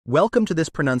Welcome to this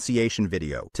pronunciation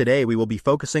video. Today we will be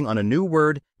focusing on a new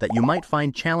word that you might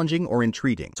find challenging or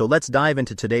intriguing. So let's dive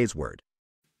into today's word.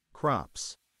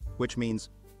 Crops, which means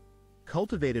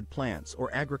cultivated plants or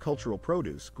agricultural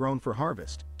produce grown for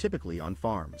harvest, typically on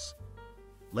farms.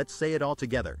 Let's say it all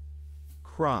together.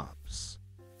 Crops.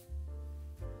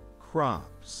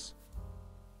 Crops.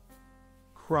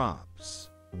 Crops.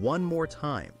 One more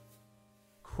time.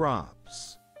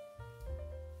 Crops.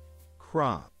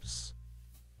 Crops.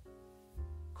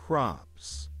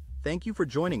 Crops. Thank you for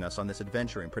joining us on this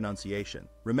adventure in pronunciation.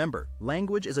 Remember,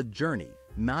 language is a journey,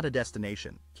 not a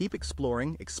destination. Keep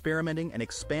exploring, experimenting, and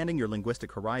expanding your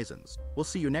linguistic horizons. We'll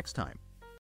see you next time.